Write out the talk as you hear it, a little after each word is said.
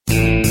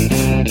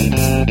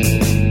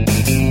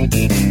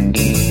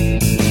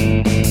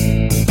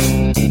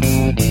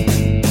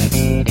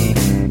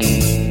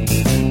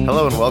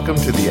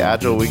welcome to the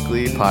Agile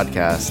Weekly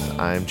podcast.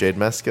 I'm Jade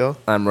Meskill.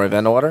 I'm Roy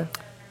Vandewater.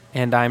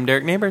 And I'm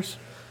Derek Neighbors.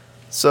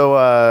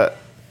 So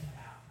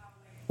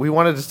we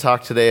wanted to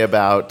talk today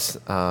about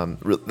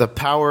the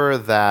power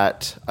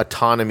that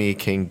autonomy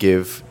can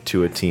give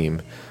to a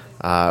team.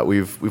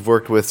 We've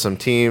worked with some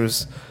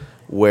teams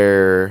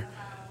where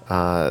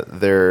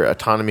their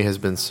autonomy has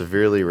been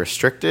severely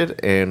restricted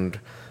and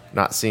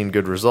not seen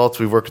good results.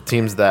 We've worked with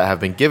teams that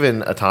have been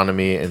given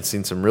autonomy and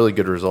seen some really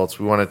good results.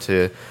 We wanted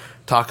to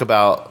talk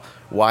about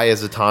why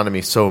is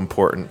autonomy so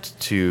important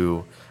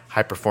to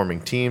high-performing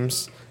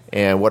teams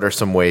and what are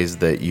some ways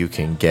that you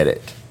can get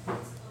it.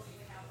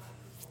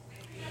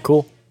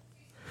 Cool.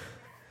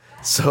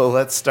 So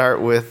let's start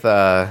with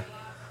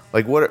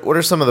what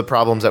are some of the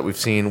problems that we've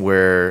seen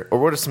or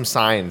what are some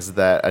signs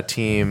that a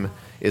team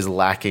is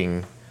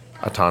lacking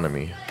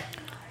autonomy?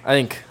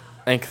 I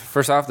think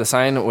first off, the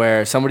sign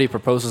where somebody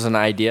proposes an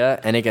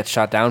idea and it gets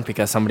shot down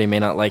because somebody may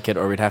not like it,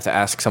 or we'd have to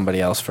ask somebody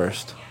else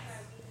first.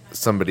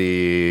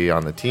 Somebody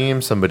on the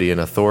team, somebody in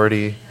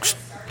authority.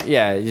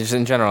 Yeah, just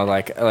in general,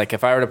 like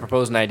if I were to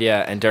propose an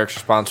idea and Derek's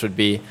response would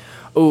be,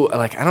 "Oh,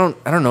 like I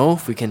don't know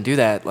if we can do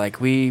that. Like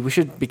we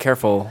should be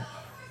careful."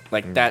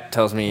 Like that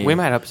tells me We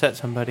might upset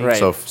somebody. Right.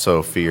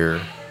 So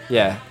fear.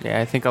 Yeah. Yeah,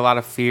 I think a lot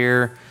of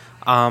fear.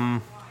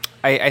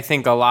 I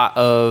think a lot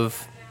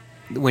of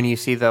when you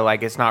see the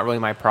it's not really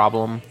my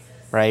problem,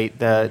 right?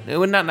 Not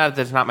that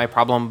it's not my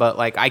problem, but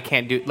I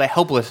can't do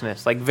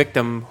helplessness,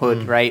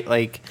 victimhood, right?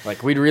 Like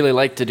we'd really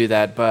like to do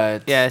that,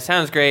 but yeah, it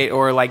sounds great,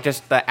 or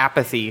just the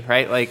apathy,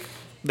 right?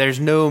 There's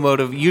no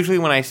motive. Usually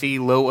when I see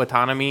low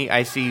autonomy,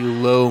 I see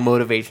low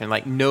motivation,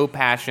 no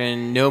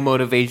passion, no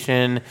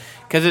motivation,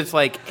 because it's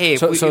hey.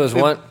 So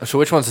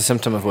which one's the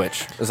symptom of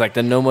which? Is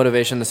the no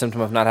motivation the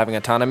symptom of not having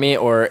autonomy,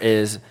 or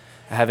is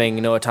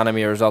having no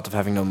autonomy a result of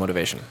having no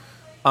motivation?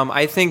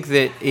 I think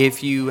that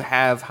if you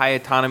have high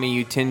autonomy,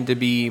 you tend to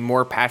be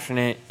more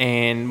passionate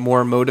and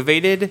more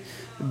motivated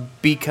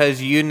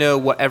because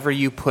whatever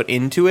you put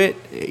into it,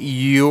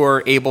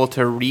 you're able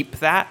to reap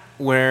that.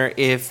 Where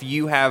if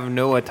you have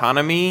no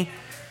autonomy,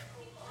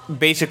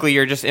 basically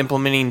you're just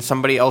implementing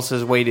somebody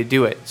else's way to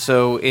do it.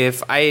 So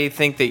if I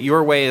think that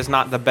your way is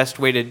not the best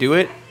way to do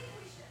it,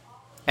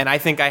 and I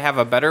think I have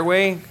a better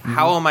way,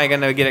 how am I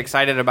going to get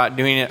excited about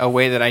doing it a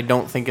way that I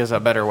don't think is a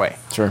better way?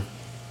 Sure.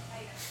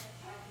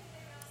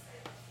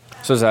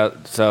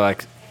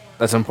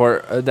 That's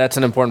important. That's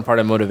an important part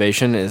of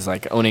motivation is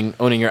owning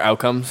your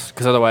outcomes,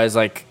 because otherwise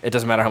it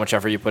doesn't matter how much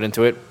effort you put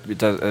into it. It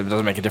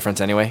doesn't make a difference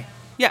anyway.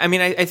 Yeah, I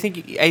mean, I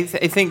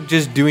think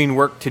just doing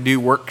work to do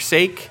work's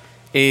sake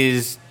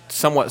is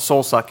somewhat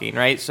soul sucking,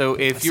 right? So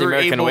if That's you're the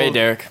American way,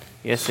 Derek.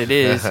 Yes, it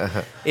is.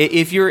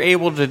 If you're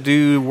able to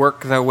do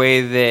work the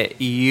way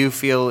that you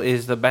feel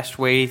is the best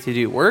way to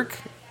do work,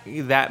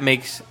 that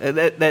makes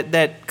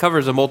that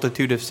covers a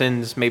multitude of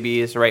sins. Maybe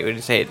is the right way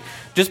to say it.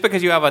 Just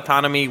because you have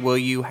autonomy, will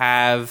you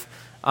have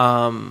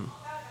a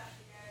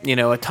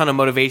ton of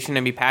motivation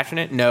and be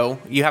passionate? No,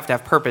 you have to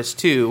have purpose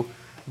too.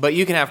 But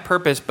you can have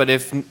purpose, but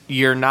if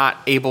you're not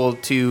able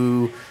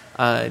to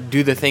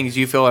do the things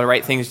you feel are the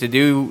right things to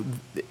do,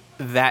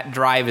 that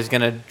drive is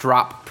going to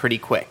drop pretty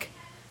quick,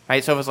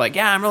 right? So if it's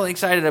I'm really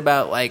excited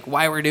about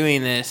why we're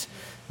doing this,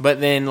 but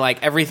then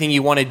everything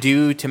you want to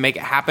do to make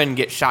it happen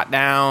gets shot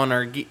down,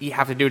 or you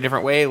have to do a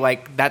different way,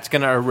 that's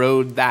going to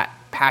erode that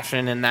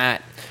passion and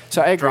that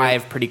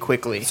drive pretty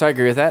quickly. So I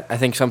agree with that. I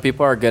think some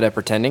people are good at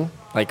pretending.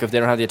 If they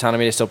don't have the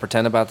autonomy, they still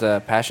pretend about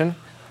the passion.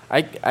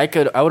 I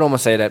would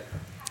almost say that.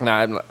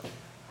 No,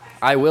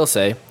 I will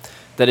say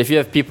that if you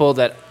have people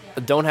that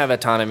don't have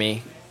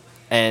autonomy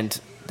and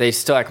they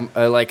still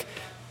act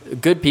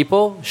good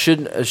people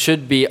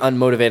should be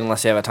unmotivated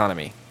unless they have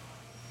autonomy.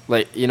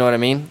 You know what I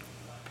mean?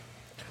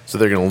 So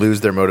they're going to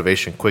lose their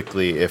motivation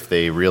quickly if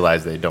they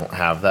realize they don't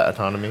have that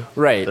autonomy?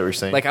 Right. Is that what you're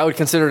saying? I would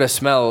consider it a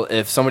smell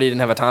if somebody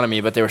didn't have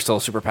autonomy, but they were still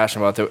super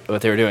passionate about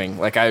what they were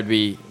doing. I would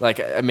be,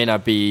 it may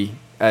not be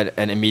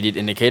an immediate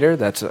indicator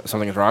that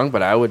something is wrong,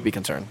 but I would be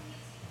concerned.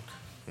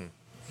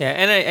 Yeah,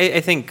 and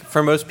I think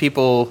for most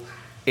people,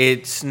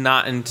 it's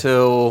not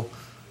until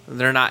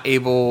they're not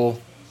able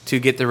to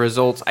get the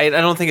results. I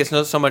don't think it's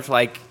not so much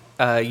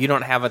you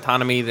don't have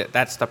autonomy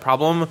that's the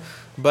problem,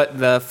 but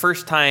the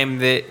first time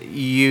that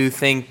you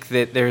think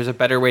that there's a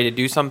better way to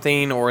do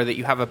something, or that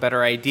you have a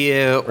better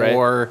idea, right,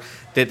 or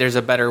that there's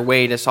a better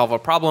way to solve a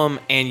problem,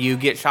 and you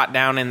get shot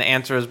down and the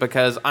answer is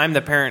because I'm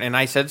the parent and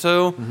I said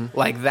so,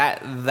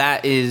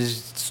 that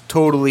is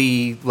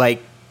totally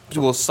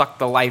will suck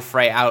the life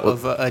right out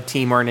of a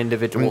team or an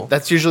individual. I mean,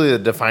 that's usually the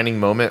defining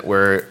moment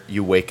where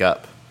you wake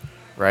up,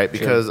 right?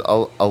 Because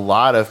a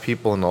lot of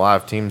people and a lot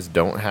of teams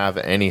don't have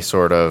any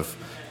sort of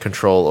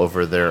control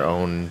over their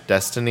own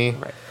destiny,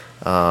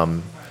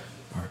 right.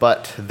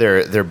 But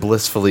they're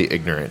blissfully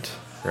ignorant,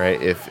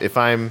 right? If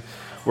I'm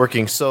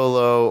working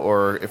solo,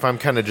 or if I'm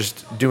kind of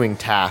just doing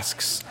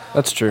tasks,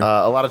 that's true.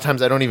 A lot of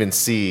times I don't even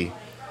see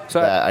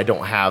that I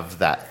don't have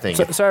that thing.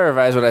 So I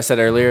revise what I said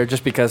earlier.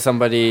 Just because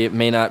somebody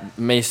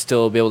may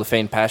still be able to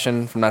feign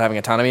passion from not having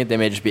autonomy, they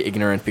may just be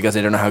ignorant because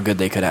they don't know how good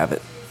they could have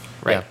it.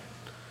 Right.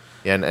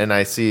 Yeah, and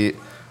I see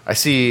I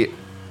see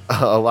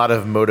a lot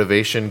of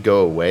motivation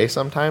go away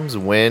sometimes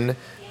when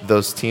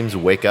those teams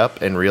wake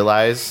up and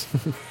realize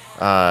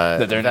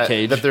that they're in a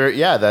cage.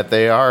 That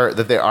they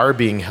are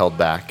being held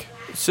back.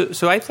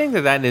 So I think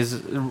that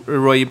is,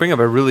 Roy, you bring up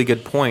a really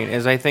good point,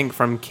 is I think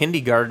from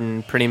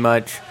kindergarten, pretty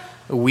much,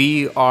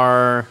 we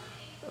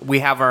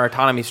have our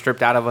autonomy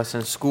stripped out of us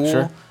in school.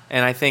 Sure.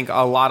 And I think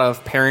a lot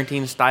of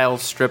parenting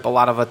styles strip a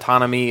lot of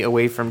autonomy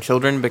away from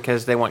children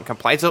because they want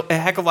compliance. It's a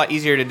heck of a lot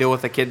easier to deal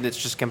with a kid that's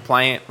just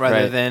compliant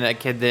rather than a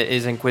kid that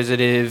is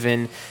inquisitive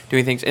and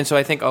doing things. And so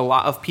I think a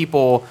lot of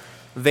people,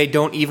 they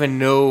don't even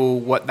know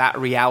what that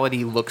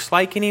reality looks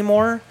like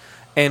anymore.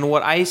 And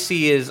what I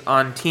see is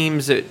on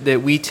teams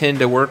that we tend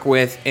to work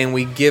with and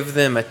we give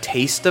them a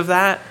taste of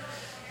that,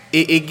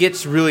 it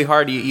gets really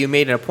hard. You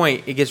made a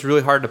point. It gets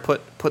really hard to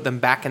put them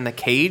back in the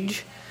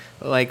cage.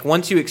 Like,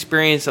 once you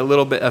experience a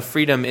little bit of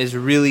freedom, is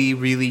really,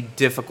 really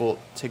difficult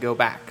to go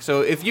back.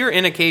 So if you're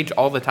in a cage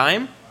all the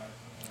time,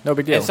 no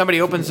big deal. If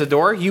somebody opens the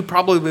door, you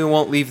probably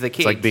won't leave the cage.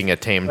 It's like being a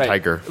tame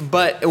tiger.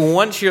 But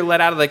once you're let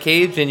out of the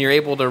cage and you're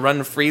able to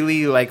run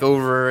freely, like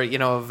over,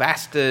 a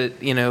vast,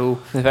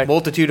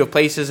 multitude of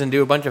places and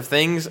do a bunch of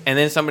things, and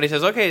then somebody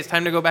says, "Okay, it's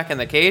time to go back in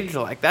the cage,"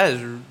 like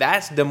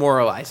that's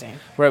demoralizing.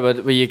 Right,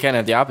 but you kind of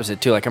have the opposite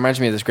too. Like, it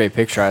reminds me of this great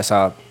picture I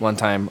saw one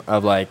time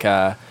of a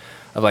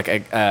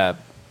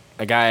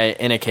guy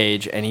in a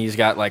cage, and he's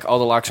got like all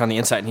the locks on the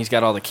inside, and he's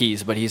got all the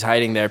keys, but he's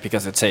hiding there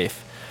because it's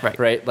safe.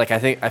 Right. Like,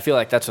 I feel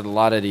like that's what a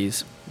lot of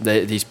these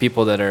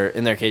people that are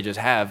in their cages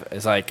have,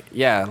 is like,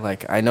 yeah,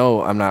 like, I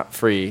know I'm not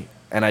free,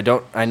 and I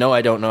don't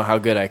know how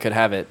good I could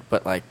have it,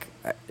 but like,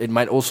 it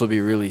might also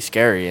be really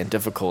scary and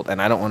difficult,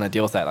 and I don't want to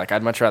deal with that. Like,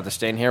 I'd much rather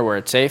stay in here where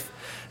it's safe,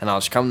 and I'll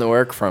just come to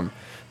work from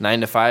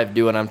 9 to 5,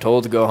 do what I'm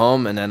told to go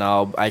home, and then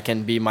I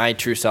can be my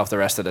true self the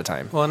rest of the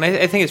time. Well, and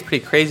I think it's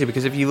pretty crazy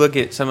because if you look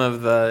at some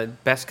of the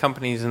best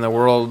companies in the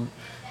world,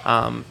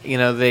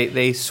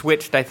 they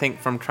switched, I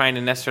think, from trying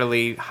to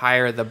necessarily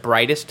hire the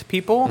brightest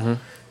people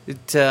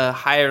to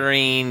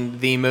hiring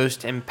the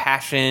most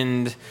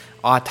impassioned,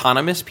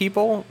 autonomous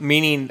people.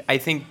 Meaning, I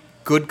think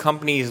good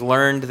companies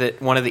learned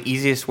that one of the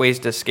easiest ways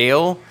to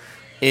scale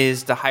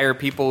is to hire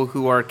people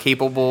who are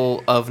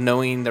capable of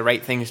knowing the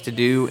right things to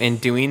do and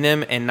doing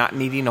them and not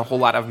needing a whole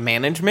lot of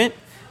management,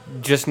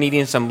 just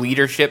needing some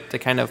leadership to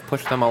kind of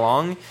push them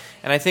along.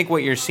 And I think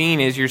what you're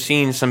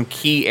seeing some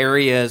key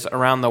areas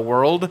around the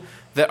world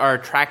that are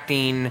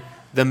attracting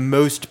the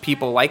most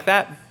people like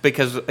that,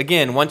 because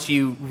again, once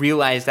you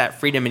realize that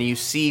freedom and you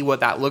see what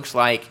that looks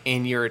like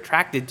and you're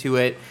attracted to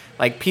it,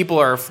 like, people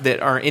that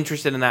are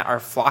interested in that are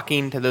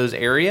flocking to those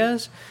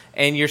areas,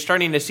 and you're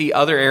starting to see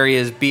other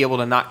areas be able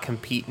to not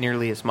compete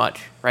nearly as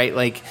much, right?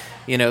 Like,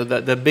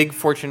 the big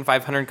Fortune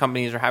 500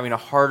 companies are having a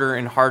harder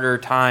and harder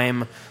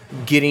time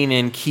getting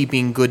and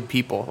keeping good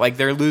people. Like,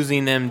 they're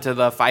losing them to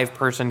the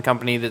 5-person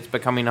company that's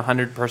becoming a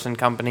 100-person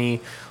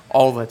company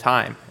all the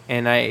time.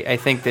 And I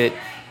think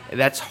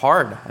that's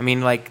hard. I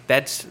mean, like,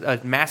 that's a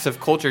massive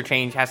culture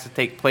change has to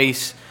take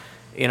place.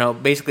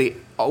 Basically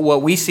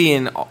what we see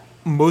in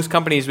most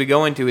companies we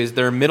go into is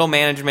their middle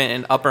management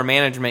and upper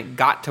management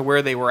got to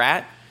where they were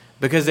at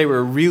because they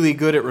were really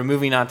good at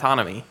removing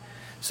autonomy.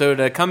 So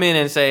to come in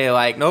and say,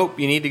 like, nope,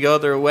 you need to go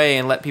their way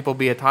and let people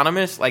be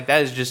autonomous, like,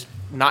 that is just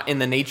not in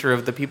the nature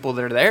of the people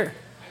that are there.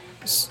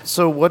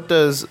 So what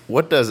does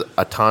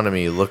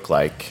autonomy look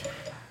like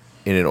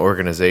in an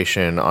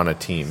organization, on a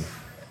team?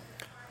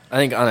 I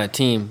think on a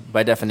team,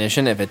 by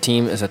definition, if a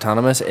team is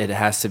autonomous, it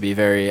has to be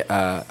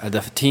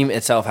the team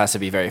itself has to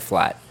be very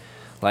flat.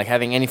 Like,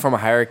 having any form of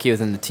hierarchy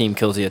within the team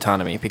kills the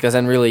autonomy, because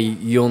then really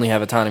you only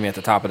have autonomy at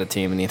the top of the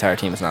team and the entire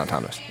team is not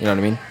autonomous. You know what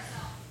I mean?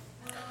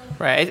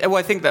 Right. Well,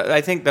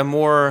 I think the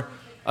more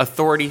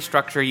authority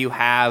structure you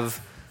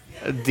have,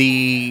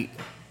 the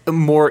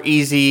more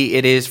easy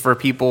it is for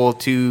people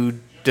to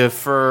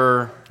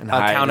defer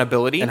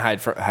accountability and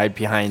hide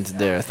behind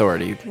their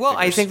authority. Well, figures.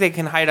 I think they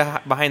can hide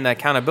behind the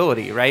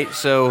accountability, right?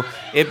 So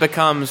it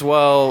becomes,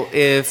 well,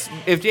 if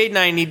Jade and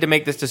I need to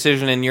make this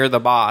decision and you're the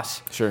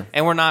boss, sure,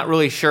 and we're not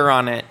really sure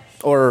on it,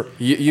 or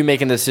you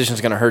making the decision is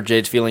going to hurt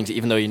Jade's feelings,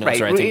 even though you know it's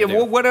the right thing to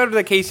do. Whatever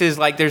the case is,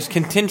 like, there's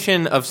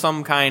contention of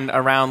some kind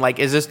around, like,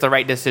 is this the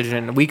right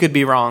decision? We could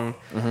be wrong.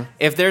 Mm-hmm.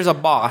 If there's a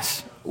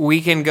boss,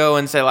 we can go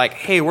and say, like,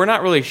 hey, we're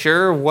not really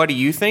sure. What do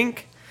you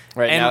think?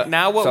 Right, and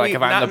now what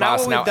if I'm the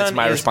boss, now it's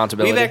my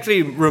responsibility. We've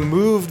actually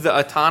removed the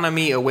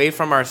autonomy away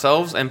from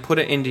ourselves and put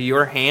it into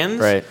your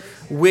hands, right,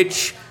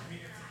 which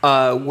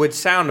would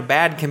sound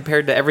bad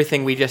compared to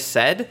everything we just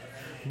said.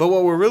 But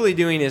what we're really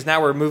doing is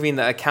now we're moving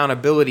the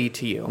accountability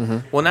to you.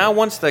 Mm-hmm. Well, now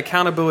once the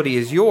accountability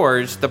is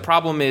yours, the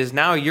problem is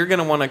now you're going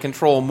to want to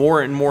control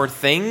more and more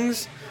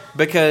things,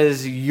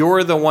 because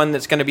you're the one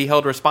that's going to be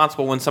held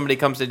responsible when somebody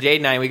comes to Jade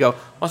and I and we go, well,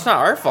 it's not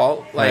our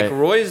fault. Like, right.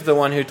 Roy's the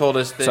one who told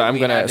us that. So I'm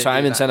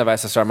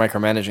incentivized to start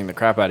micromanaging the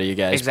crap out of you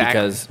guys, exactly,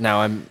 because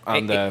now I'm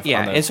on the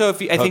and so I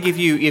think if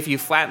you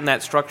flatten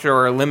that structure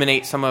or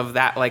eliminate some of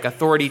that, like,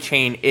 authority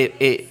chain,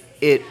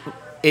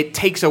 it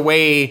takes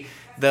away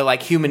the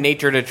like human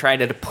nature to try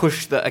to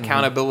push the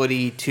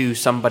accountability to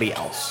somebody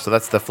else. So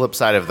that's the flip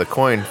side of the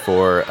coin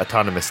for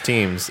autonomous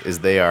teams is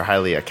they are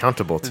highly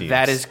accountable teams.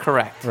 That is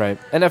correct. Right.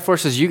 And that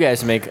forces you guys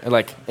to make,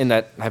 like, in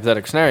that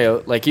hypothetical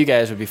scenario, like, you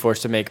guys would be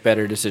forced to make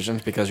better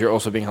decisions because you're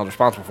also being held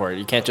responsible for it.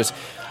 You can't just,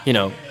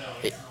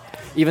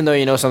 even though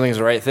you know something's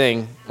the right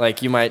thing,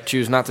 like, you might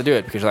choose not to do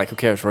it because you're like, who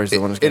cares? Roy's the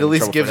one who's It getting at in least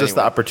trouble gives for it us the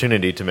anyway.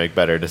 opportunity to make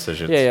better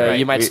decisions. Yeah, right?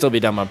 you might still be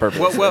dumb on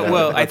purpose.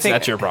 Well, I think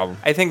that's your problem.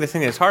 I think the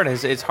thing that's hard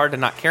is it's hard to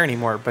not care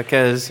anymore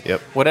because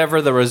Yep.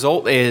 whatever the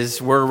result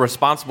is, we're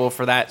responsible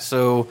for that.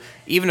 So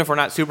even if we're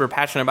not super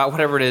passionate about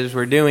whatever it is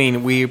we're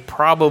doing, we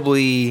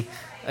probably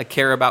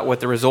care about what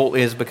the result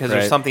is because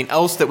there's Right. something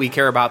else that we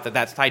care about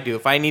that's tied to.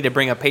 If I need to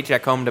bring a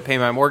paycheck home to pay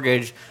my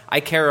mortgage,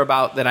 I care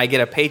about that I get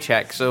a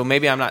paycheck. So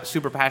maybe I'm not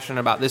super passionate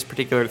about this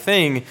particular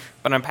thing,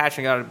 but I'm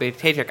passionate about a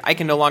paycheck. I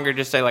can no longer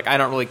just say, like, I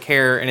don't really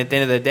care. And at the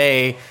end of the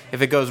day,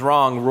 if it goes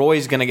wrong,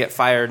 Roy's going to get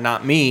fired,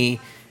 not me.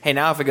 Hey,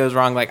 now if it goes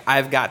wrong, like,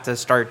 I've got to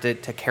start to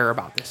care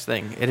about this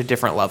thing at a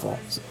different level.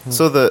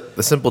 So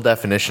the simple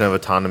definition of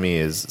autonomy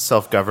is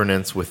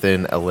self-governance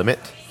within a limit.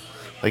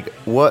 Like,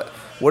 what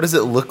does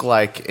it look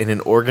like in an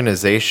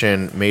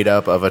organization made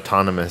up of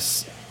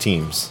autonomous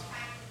teams?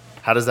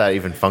 How does that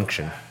even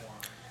function?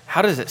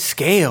 How does it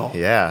scale?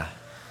 Yeah.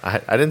 I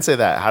didn't say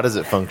that. How does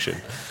it function?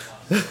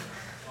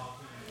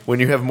 When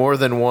you have more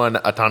than one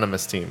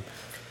autonomous team.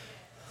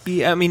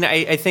 Yeah, I mean,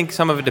 I think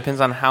some of it depends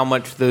on how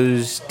much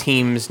those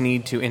teams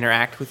need to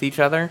interact with each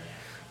other,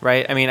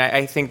 right? I mean,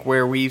 I think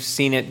where we've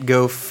seen it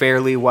go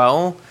fairly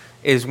well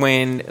is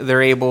when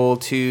they're able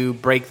to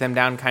break them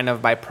down kind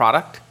of by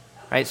product,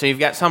 right? So you've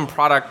got some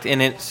product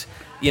and it's,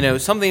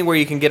 something where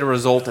you can get a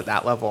result at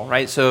that level,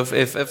 right? So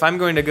if I'm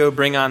going to go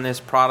bring on this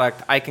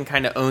product, I can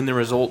kind of own the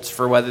results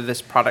for whether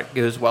this product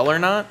goes well or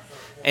not.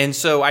 And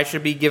so I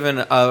should be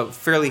given a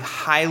fairly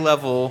high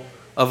level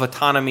of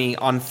autonomy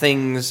on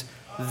things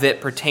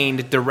that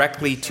pertained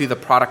directly to the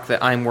product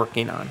that I'm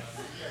working on,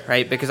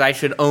 right? Because I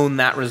should own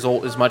that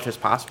result as much as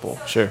possible.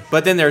 Sure.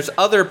 But then there's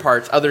other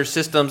parts, other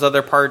systems,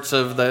 other parts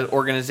of the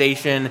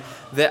organization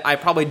that I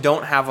probably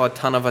don't have a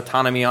ton of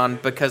autonomy on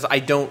because I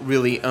don't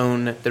really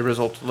own the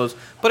results of those.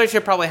 But I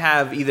should probably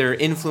have either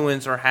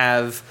influence or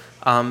have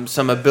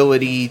some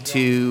ability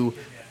to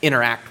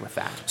interact with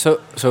that.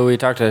 So we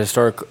talked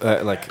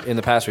like in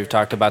the past, we've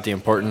talked about the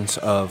importance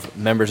of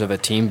members of a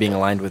team being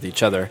aligned with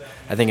each other.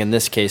 I think in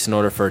this case, in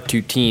order for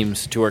two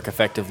teams to work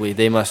effectively,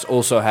 they must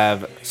also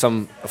have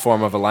some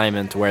form of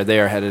alignment where they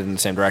are headed in the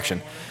same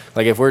direction.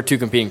 Like if we're two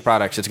competing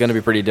products, it's going to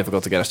be pretty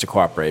difficult to get us to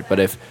cooperate. But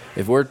if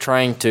we're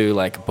trying to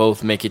like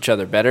both make each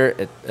other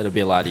better, it'll be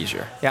a lot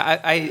easier. Yeah,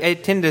 I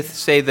tend to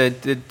say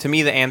that to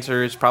me the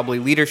answer is probably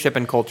leadership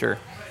and culture.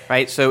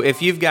 Right? So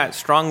if you've got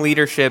strong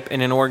leadership in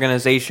an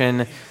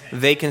organization,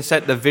 they can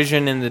set the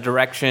vision and the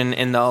direction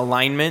and the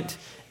alignment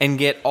and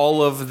get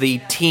all of the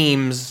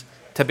teams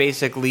to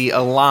basically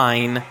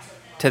align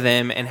to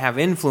them and have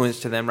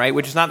influence to them, right?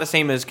 Which is not the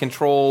same as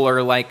control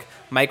or like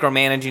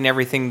micromanaging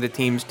everything the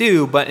teams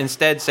do, but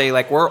instead say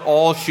like we're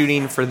all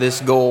shooting for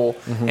this goal.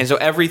 Mm-hmm. And so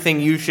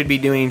everything you should be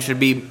doing should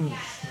be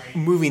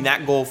moving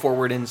that goal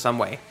forward in some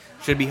way.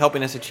 Should be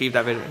helping us achieve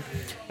that vision.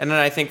 And then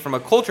I think from a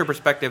culture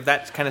perspective,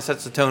 that kind of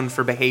sets the tone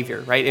for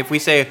behavior, right? If we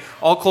say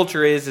all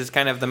culture is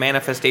kind of the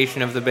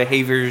manifestation of the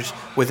behaviors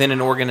within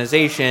an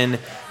organization,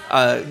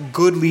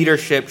 good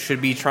leadership should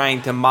be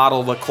trying to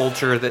model the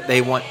culture that they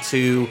want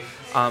to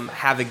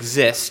have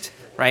exist,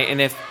 right?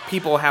 And if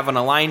people have an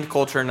aligned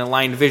culture and an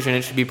aligned vision,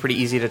 it should be pretty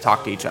easy to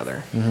talk to each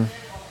other. Mm-hmm.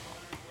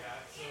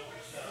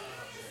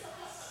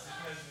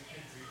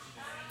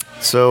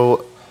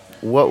 So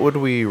what would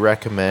we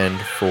recommend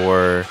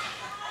for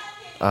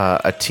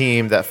a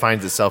team that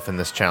finds itself in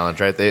this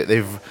challenge, right?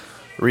 They've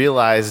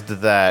realized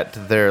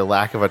that their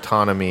lack of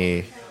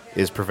autonomy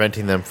is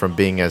preventing them from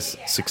being as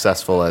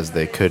successful as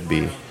they could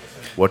be.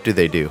 What do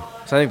they do?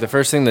 So I think the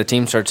first thing the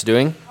team starts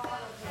doing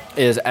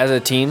is, as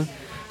a team,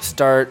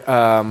 start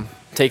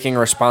taking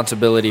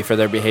responsibility for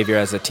their behavior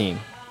as a team.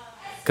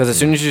 Because as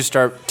soon as you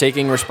start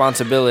taking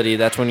responsibility,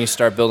 that's when you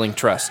start building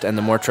trust. And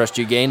the more trust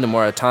you gain, the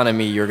more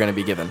autonomy you're going to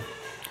be given.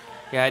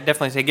 Yeah, I'd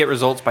definitely say get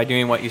results by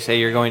doing what you say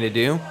you're going to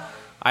do.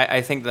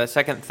 I think the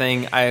second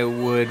thing I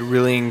would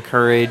really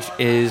encourage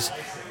is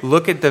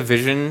look at the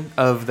vision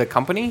of the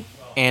company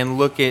and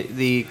look at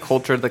the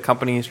culture the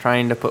company is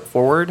trying to put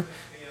forward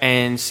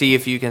and see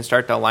if you can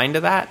start to align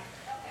to that.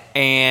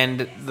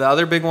 And the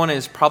other big one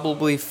is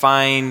probably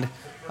find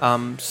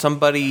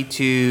somebody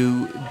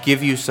to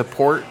give you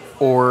support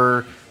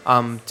or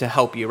to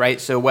help you,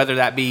 right? So whether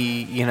that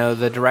be,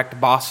 the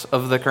direct boss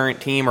of the current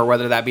team or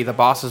whether that be the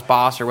boss's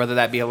boss or whether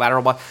that be a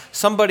lateral boss,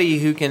 somebody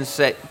who can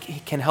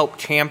help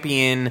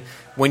champion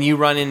when you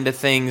run into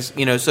things,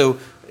 so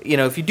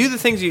if you do the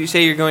things you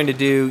say you're going to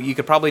do, you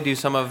could probably do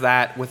some of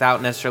that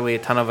without necessarily a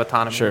ton of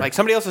autonomy. Sure. Like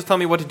somebody else is telling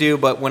me what to do,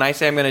 but when I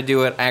say I'm going to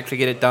do it, I actually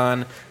get it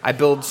done. I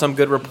build some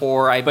good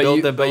rapport.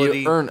 Build the ability. But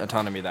you earn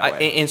autonomy that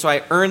way. And so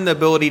I earn the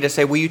ability to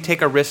say, will you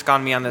take a risk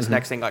on me on this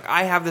next thing? Like,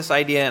 I have this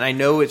idea, and I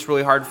know it's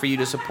really hard for you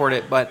to support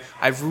it, but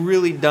I've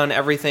really done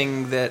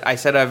everything that I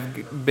said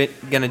I've been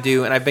going to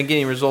do, and I've been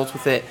getting results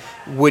with it.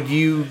 Would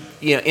you,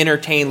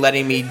 entertain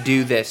letting me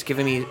do this,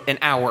 giving me an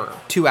hour,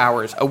 2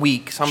 hours, a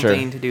week,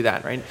 something to do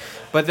that, right?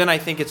 But then I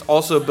think it's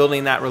also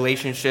building that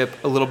relationship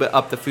a little bit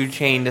up the food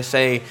chain to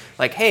say,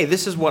 like, hey,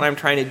 this is what I'm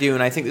trying to do,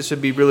 and I think this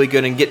would be really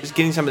good, and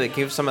getting somebody that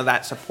gives some of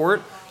that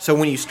support. So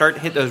when you start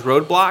to hit those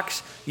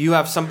roadblocks, you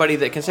have somebody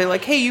that can say,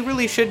 like, hey, you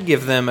really should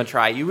give them a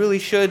try. You really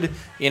should,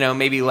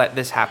 maybe let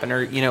this happen,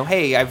 or,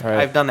 hey,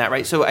 I've done that,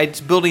 right? So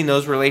it's building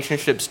those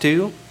relationships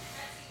too.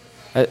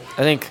 I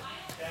think,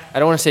 I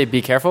don't want to say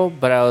be careful,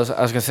 but I was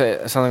going to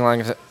say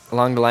something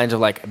along the lines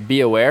of, like,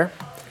 be aware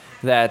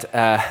that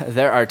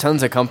there are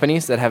tons of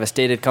companies that have a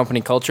stated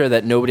company culture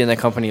that nobody in the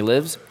company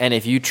lives, and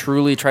if you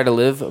truly try to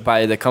live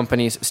by the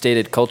company's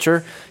stated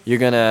culture, you're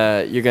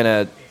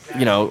gonna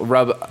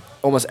rub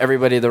almost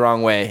everybody the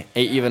wrong way,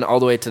 even all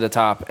the way to the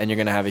top, and you're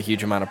gonna have a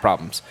huge amount of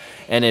problems.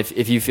 And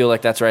if you feel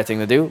like that's the right thing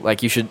to do,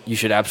 like, you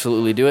should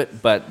absolutely do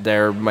it, but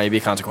there might be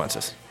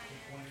consequences.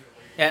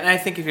 Yeah, and I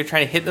think if you're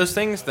trying to hit those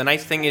things, the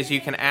nice thing is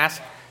you can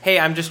ask, hey,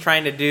 I'm just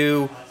trying to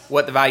do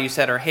what the value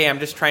said, or hey, I'm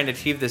just trying to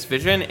achieve this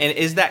vision, and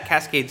is that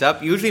cascades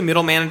up? Usually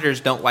middle managers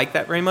don't like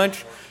that very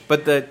much,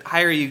 but the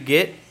higher you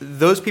get,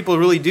 those people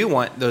really do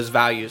want those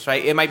values,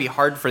 right? It might be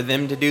hard for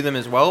them to do them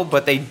as well,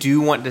 but they do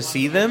want to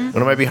see them. And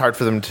it might be hard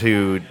for them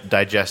to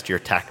digest your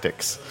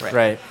tactics.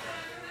 Right.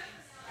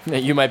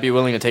 You might be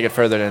willing to take it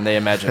further than they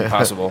imagine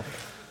possible.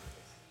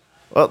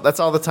 Well, that's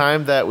all the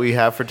time that we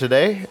have for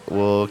today.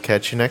 We'll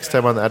catch you next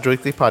time on the Agile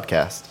Weekly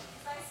podcast.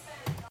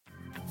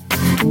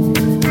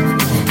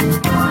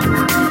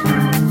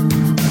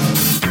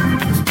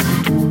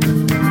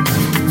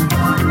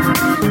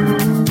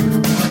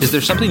 Is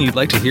there something you'd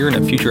like to hear in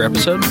a future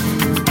episode?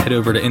 Head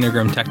over to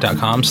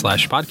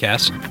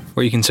integrumtech.com/podcast,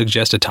 where you can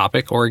suggest a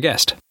topic or a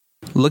guest.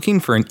 Looking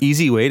for an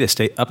easy way to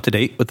stay up to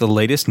date with the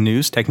latest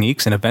news,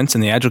 techniques, and events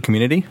in the Agile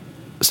community?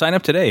 Sign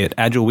up today at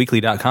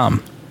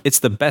agileweekly.com. It's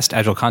the best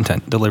Agile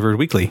content delivered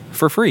weekly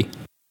for free.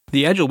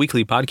 The Agile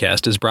Weekly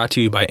podcast is brought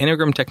to you by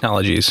Integrum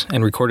Technologies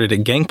and recorded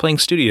at Gangplank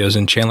Studios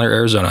in Chandler,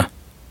 Arizona.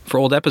 For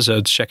old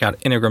episodes, check out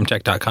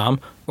integrumtech.com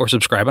or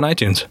subscribe on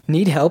iTunes.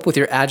 Need help with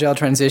your Agile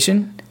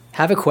transition?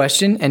 Have a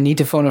question and need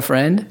to phone a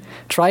friend?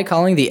 Try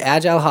calling the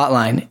Agile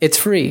hotline. It's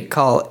free.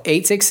 Call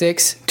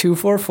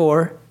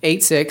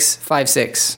 866-244-8656.